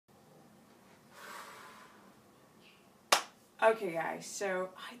Okay, guys, so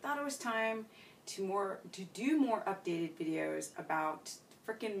I thought it was time to do more updated videos about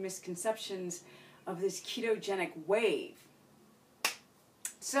freaking misconceptions of this ketogenic wave.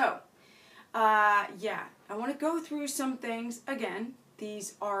 So, yeah, I want to go through some things. Again,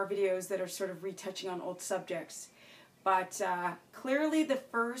 these are videos that are sort of retouching on old subjects. But clearly the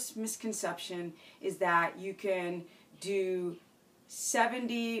first misconception is that you can do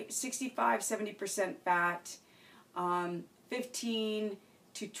 65-70% fat, 20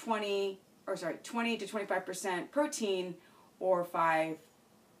 to 25% protein, or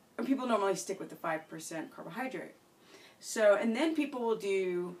people normally stick with the 5% carbohydrate. So, and then people will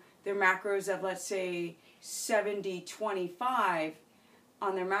do their macros of, let's say, 70-25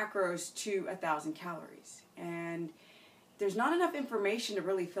 on their macros to 1,000 calories. And there's not enough information to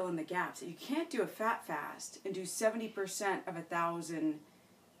really fill in the gaps. You can't do a fat fast and do 70% of 1,000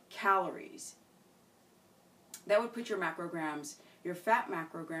 calories. That would put your macrograms, your fat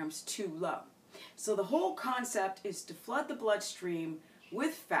macrograms, too low. So the whole concept is to flood the bloodstream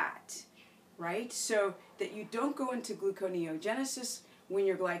with fat, right? So that you don't go into gluconeogenesis when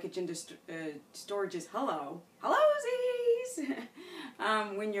your glycogen storages,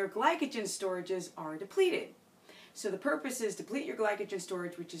 when your glycogen storages are depleted. So the purpose is to deplete your glycogen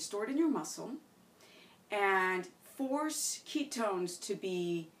storage, which is stored in your muscle, and force ketones to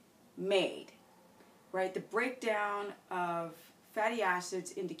be made, right? The breakdown of fatty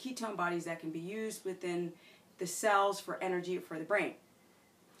acids into ketone bodies that can be used within the cells for energy for the brain.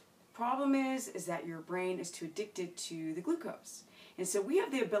 The problem is that your brain is too addicted to the glucose. And so we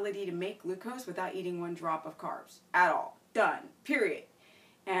have the ability to make glucose without eating one drop of carbs at all. Done. Period.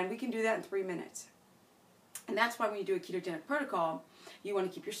 And we can do that in 3 minutes. And that's why when you do a ketogenic protocol, you want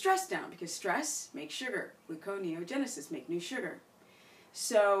to keep your stress down, because stress makes sugar. Gluconeogenesis makes new sugar.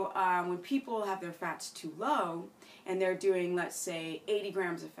 So when people have their fats too low and they're doing, let's say, 80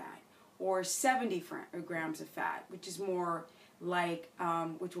 grams of fat or 70 grams of fat, which is more like,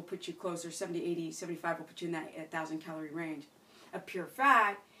 which will put you closer, 70, 80, 75 will put you in that 1,000 calorie range of pure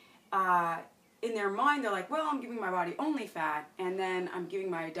fat, in their mind they're like, well, I'm giving my body only fat, and then I'm giving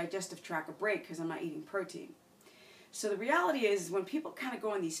my digestive tract a break because I'm not eating protein. So the reality is when people kind of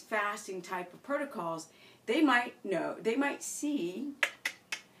go on these fasting type of protocols, they might see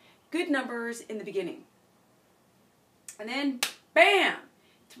good numbers in the beginning. And then, bam,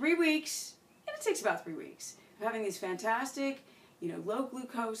 3 weeks, and it takes about 3 weeks, of having these fantastic, low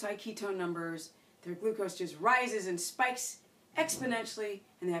glucose, high ketone numbers. Their glucose just rises and spikes exponentially,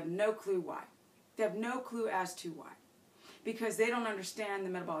 and they have no clue why. They have no clue as to why, because they don't understand the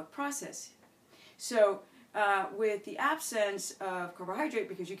metabolic process. So with the absence of carbohydrate,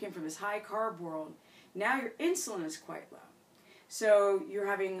 because you came from this high carb world, now your insulin is quite low. So you're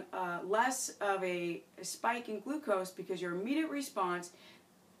having less of a spike in glucose, because your immediate response,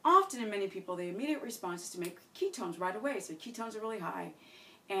 often in many people, the immediate response is to make ketones right away. So ketones are really high,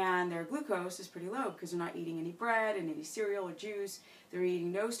 and their glucose is pretty low because they're not eating any bread and any cereal or juice. They're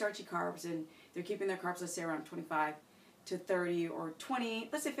eating no starchy carbs, and they're keeping their carbs, let's say, around 25 to 30 or 20,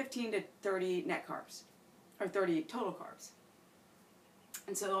 let's say 15 to 30 net carbs, or 30 total carbs.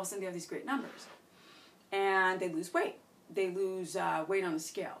 And so all of a sudden they have these great numbers. And they lose weight. They lose weight on the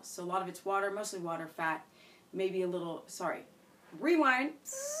scale. So a lot of it's water, mostly water, fat, maybe a little, rewind.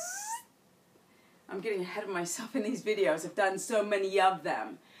 I'm getting ahead of myself in these videos. I've done so many of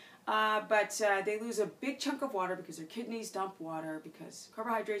them. But they lose a big chunk of water because their kidneys dump water, because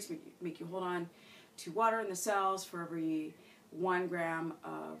carbohydrates make you hold on to water in the cells. For every 1 gram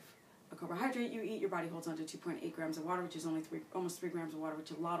of a carbohydrate you eat, your body holds on to 2.8 grams of water, which is only almost 3 grams of water,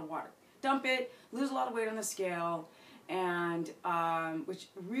 which is a lot of water. Dump it, lose a lot of weight on the scale, and which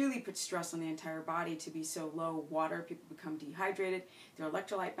really puts stress on the entire body to be so low water. People become dehydrated, their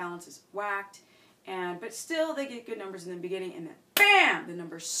electrolyte balance is whacked, but still they get good numbers in the beginning, and then bam, the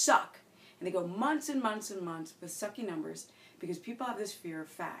numbers suck. And they go months and months and months with sucky numbers because people have this fear of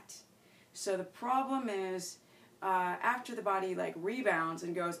fat. So the problem is after the body rebounds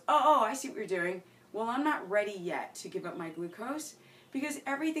and goes, oh, I see what you're doing. Well, I'm not ready yet to give up my glucose, because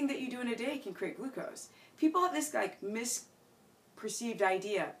everything that you do in a day can create glucose. People have this misperceived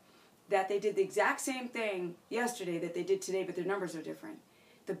idea that they did the exact same thing yesterday that they did today, but their numbers are different.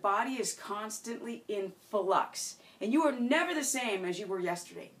 The body is constantly in flux, and you are never the same as you were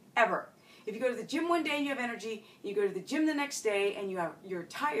yesterday, ever. If you go to the gym one day and you have energy, you go to the gym the next day and you're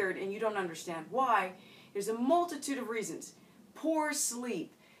tired and you don't understand why, there's a multitude of reasons. Poor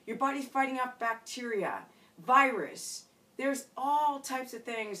sleep, your body's fighting off bacteria, virus. There's all types of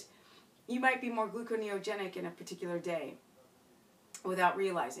things. You might be more gluconeogenic in a particular day without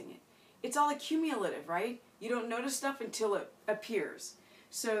realizing it. it's all accumulative, right? You don't notice stuff until it appears.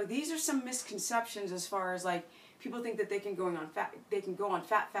 So these are some misconceptions as far as like people think that they can go on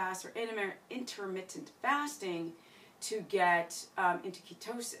fat fast or intermittent fasting to get into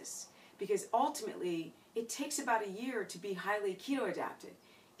ketosis, because ultimately it takes about a year to be highly keto adapted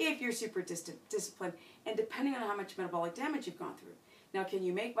if you're super disciplined and depending on how much metabolic damage you've gone through. Now, can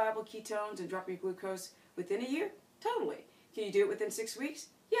you make viable ketones and drop your glucose within a year? Totally. Can you do it within 6 weeks?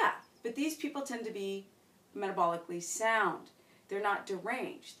 Yeah, but these people tend to be metabolically sound. They're not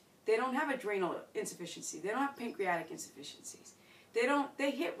deranged. They don't have adrenal insufficiency. They don't have pancreatic insufficiencies.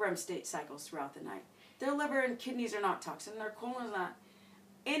 They hit REM state cycles throughout the night. Their liver and kidneys are not toxic. Their colon is not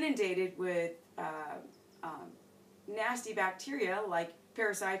inundated with nasty bacteria like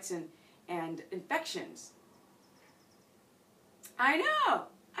parasites and infections. I know.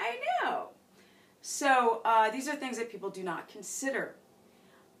 So these are things that people do not consider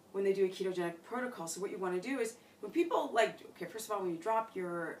when they do a ketogenic protocol. So what you want to do is, when people first of all, when you drop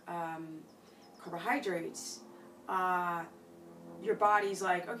your carbohydrates, your body's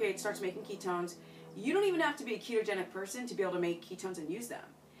like, okay, it starts making ketones. You don't even have to be a ketogenic person to be able to make ketones and use them.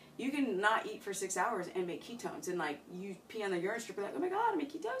 You can not eat for 6 hours and make ketones, and like you pee on the urine strip, you're like, oh my God, I'm in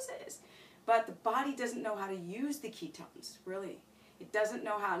ketosis. But the body doesn't know how to use the ketones, really. It doesn't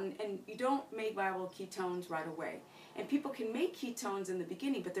know how, and you don't make viable ketones right away. And people can make ketones in the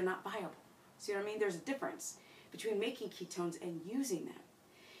beginning, but they're not viable. See what I mean? There's a difference between making ketones and using them.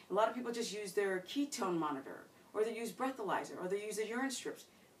 A lot of people just use their ketone monitor, or they use breathalyzer, or they use the urine strips,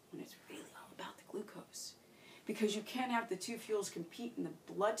 when it's really all about the glucose. Because you can't have the two fuels compete in the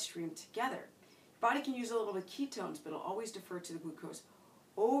bloodstream together. Your body can use a little bit of ketones, but it'll always defer to the glucose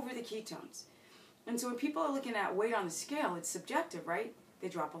over the ketones. And so when people are looking at weight on the scale, it's subjective, right? They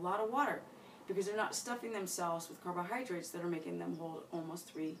drop a lot of water because they're not stuffing themselves with carbohydrates that are making them hold almost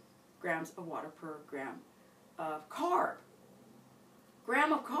 3 grams of water per gram of carb.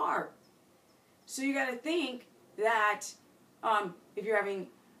 Gram of carb. So you got to think that if you're having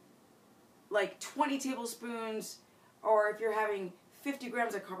like 20 tablespoons, or if you're having 50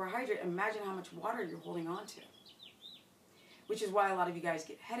 grams of carbohydrate, imagine how much water you're holding on to. Which is why a lot of you guys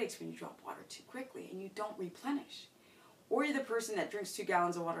get headaches when you drop water too quickly and you don't replenish. Or you're the person that drinks 2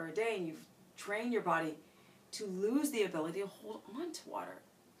 gallons of water a day and you've trained your body to lose the ability to hold on to water.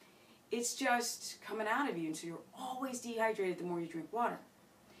 It's just coming out of you, and so you're always dehydrated the more you drink water.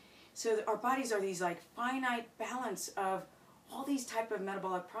 So our bodies are these like finite balance of all these type of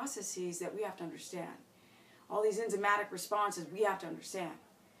metabolic processes that we have to understand. All these enzymatic responses we have to understand.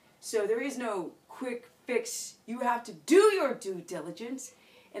 So there is no quick fix. You have to do your due diligence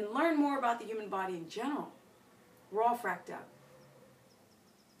and learn more about the human body in general. We're all fracked up.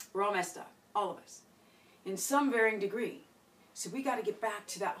 We're all messed up, all of us, in some varying degree. So we got to get back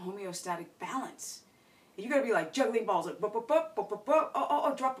to that homeostatic balance. You got to be like juggling balls, like drop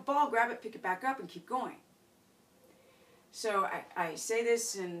a ball, grab it, pick it back up, and keep going. So I say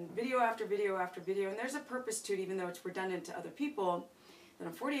this in video after video after video, and there's a purpose to it, even though it's redundant to other people, that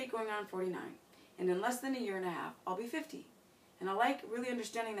I'm 48 going on 49. And in less than a year and a half, I'll be 50. And I like really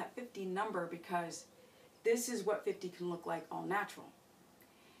understanding that 50 number, because this is what 50 can look like all natural.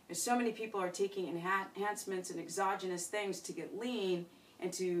 There's so many people are taking enhancements and exogenous things to get lean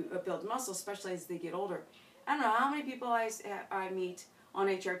and to build muscle, especially as they get older. I don't know how many people I meet on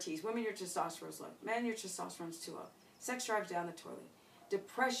HRTs. Women, your testosterone's low. Men, your testosterone's too low. Sex drives down the toilet.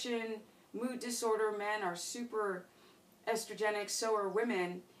 Depression, mood disorder, men are super estrogenic, so are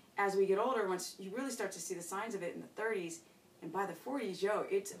women. As we get older, once you really start to see the signs of it in the 30s, and by the 40s, yo,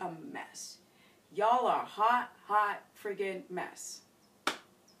 it's a mess. Y'all are hot friggin' mess.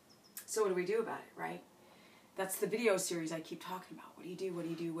 So what do we do about it, right? That's the video series I keep talking about. What do you do? What do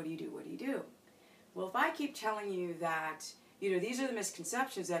you do? What do you do? What do you do? Well, if I keep telling you that, these are the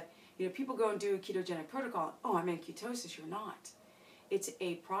misconceptions that, people go and do a ketogenic protocol. Oh, I'm in ketosis. You're not. It's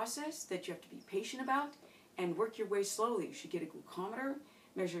a process that you have to be patient about and work your way slowly. You should get a glucometer,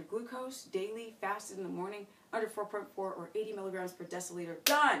 measure glucose daily, fasted in the morning, under 4.4 or 80 milligrams per deciliter.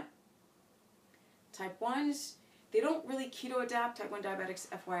 Done! Type 1s, they don't really keto adapt. Type 1 diabetics,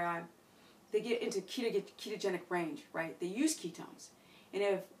 FYI, they get into ketogenic range, right? They use ketones. And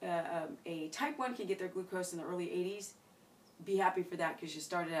if a type 1 can get their glucose in the early 80s, be happy for that, because you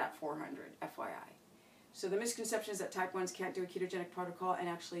started at 400, FYI. So the misconception is that type 1s can't do a ketogenic protocol and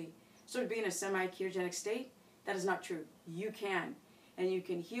actually sort of be in a semi-ketogenic state. That is not true. You can. And you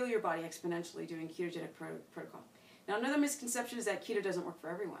can heal your body exponentially doing ketogenic protocol. Now, another misconception is that keto doesn't work for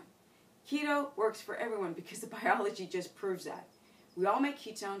everyone. Keto works for everyone because the biology just proves that. We all make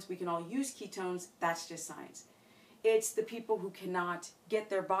ketones. We can all use ketones. That's just science. It's the people who cannot get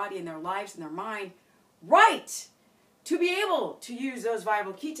their body and their lives and their mind right to be able to use those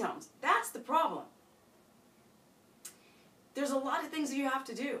viable ketones. That's the problem. There's a lot of things that you have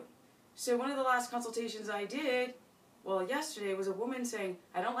to do. So one of the last consultations I did, well, yesterday, was a woman saying,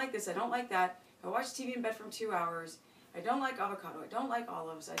 I don't like this, I don't like that. I watch TV in bed for 2 hours. I don't like avocado. I don't like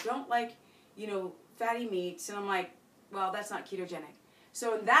olives. I don't like, fatty meats. And I'm like, well, that's not ketogenic.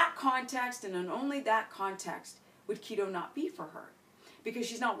 So in that context, and in only that context, would keto not be for her. Because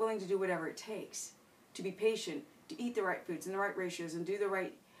she's not willing to do whatever it takes to be patient, to eat the right foods and the right ratios, and do the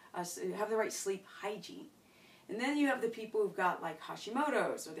right, have the right sleep hygiene. And then you have the people who've got like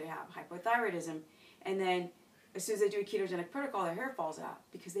Hashimoto's, or they have hypothyroidism, and then as soon as they do a ketogenic protocol, their hair falls out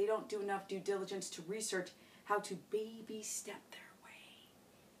because they don't do enough due diligence to research how to baby step their way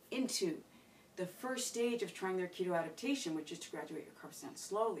into the first stage of trying their keto adaptation, which is to graduate your carbs down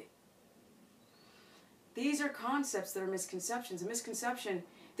slowly. These are concepts that are misconceptions. A misconception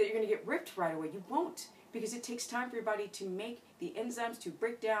that you're going to get ripped right away. You won't, because it takes time for your body to make the enzymes to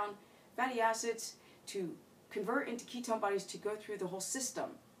break down fatty acids, to convert into ketone bodies, to go through the whole system.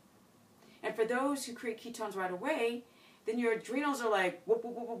 And for those who create ketones right away, then your adrenals are like, whoop,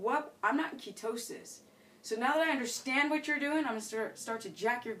 whoop, whoop, whoop, whoop. I'm not in ketosis. So now that I understand what you're doing, I'm going to start to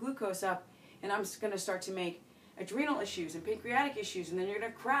jack your glucose up, and I'm going to start to make adrenal issues and pancreatic issues, and then you're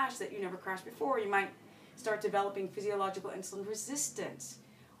going to crash that you never crashed before. You might start developing physiological insulin resistance.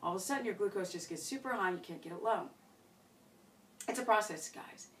 All of a sudden, your glucose just gets super high and you can't get it low. It's a process,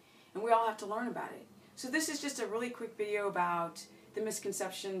 guys, and we all have to learn about it. So this is just a really quick video about the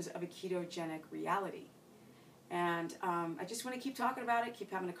misconceptions of a ketogenic reality. And I just want to keep talking about it,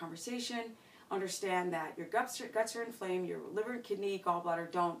 keep having a conversation, understand that your guts are inflamed, your liver, kidney,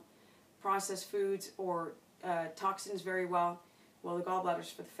 gallbladder don't process foods or toxins very well. Well, the gallbladder's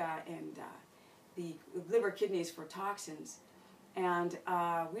for the fat, and the liver, kidneys for toxins. And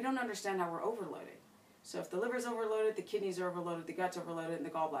we don't understand how we're overloaded. So if the liver's overloaded, the kidneys are overloaded, the gut's overloaded, and the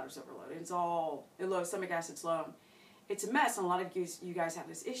gallbladder's overloaded. It's all low, stomach acid's low. It's a mess, and a lot of you guys have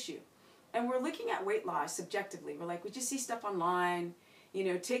this issue. And we're looking at weight loss subjectively. We're like, we just see stuff online,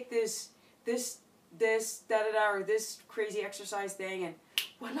 take this, da-da-da, or this crazy exercise thing, and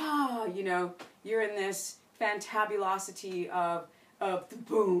voila, you're in this fantabulosity of the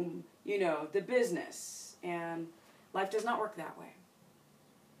boom, the business. And life does not work that way.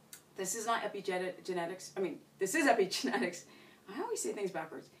 This is not epigenetics. This is epigenetics. I always say things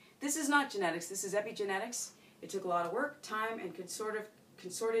backwards. This is not genetics. This is epigenetics. It took a lot of work, time, and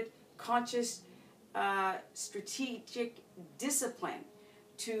consorted, conscious, strategic discipline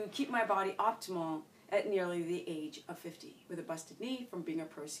to keep my body optimal at nearly the age of 50 with a busted knee from being a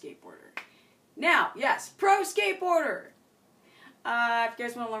pro skateboarder. Now, yes, pro skateboarder. If you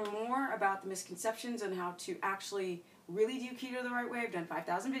guys want to learn more about the misconceptions and how to actually really do keto the right way, I've done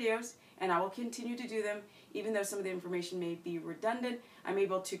 5,000 videos, and I will continue to do them, even though some of the information may be redundant. I'm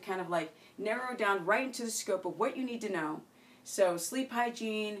able to kind of like narrow down right into the scope of what you need to know. So sleep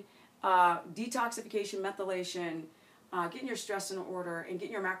hygiene, detoxification, methylation, getting your stress in order, and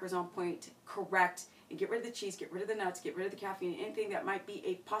getting your macros on point correct, and get rid of the cheese, get rid of the nuts, get rid of the caffeine, anything that might be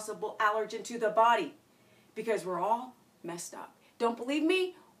a possible allergen to the body, because we're all messed up. Don't believe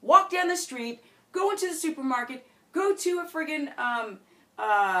me? Walk down the street, go into the supermarket, go to a friggin'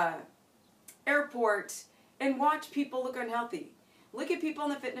 airport, and watch people look unhealthy. Look at people in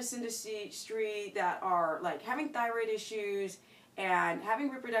the fitness industry that are like having thyroid issues and having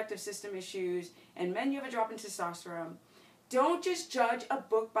reproductive system issues, and men, you have a drop in testosterone. Don't just judge a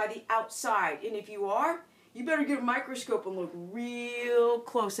book by the outside. And if you are, you better get a microscope and look real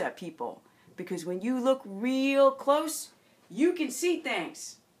close at people. Because when you look real close, you can see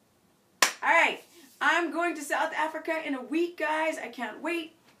things. All right, I'm going to South Africa in a week, guys. I can't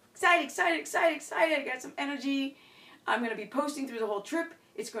wait. Excited, excited, excited, excited. I got some energy. I'm going to be posting through the whole trip.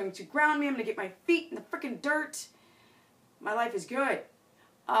 It's going to ground me. I'm going to get my feet in the freaking dirt. My life is good.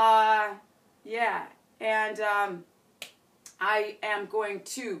 Yeah. And I am going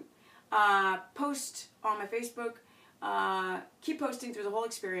to post on my Facebook, keep posting through the whole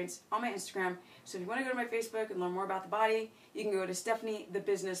experience on my Instagram. So if you want to go to my Facebook and learn more about the body, you can go to Stephanie the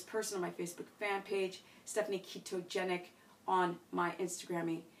Business Person on my Facebook fan page, Stephanie Ketogenic on my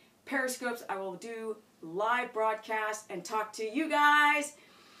Instagram. Periscopes, I will do live broadcasts and talk to you guys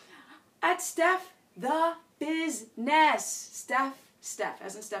at Steph the Business. Steph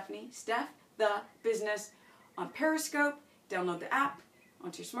as in Stephanie, Steph the Business on Periscope. Download the app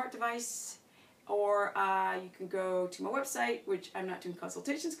onto your smart device, or you can go to my website, which I'm not doing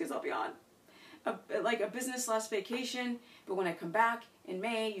consultations because I'll be on like a business/vacation. But when I come back in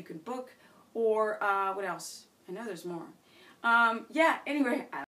May, you can book, or what else? I know there's more. Yeah, anyway.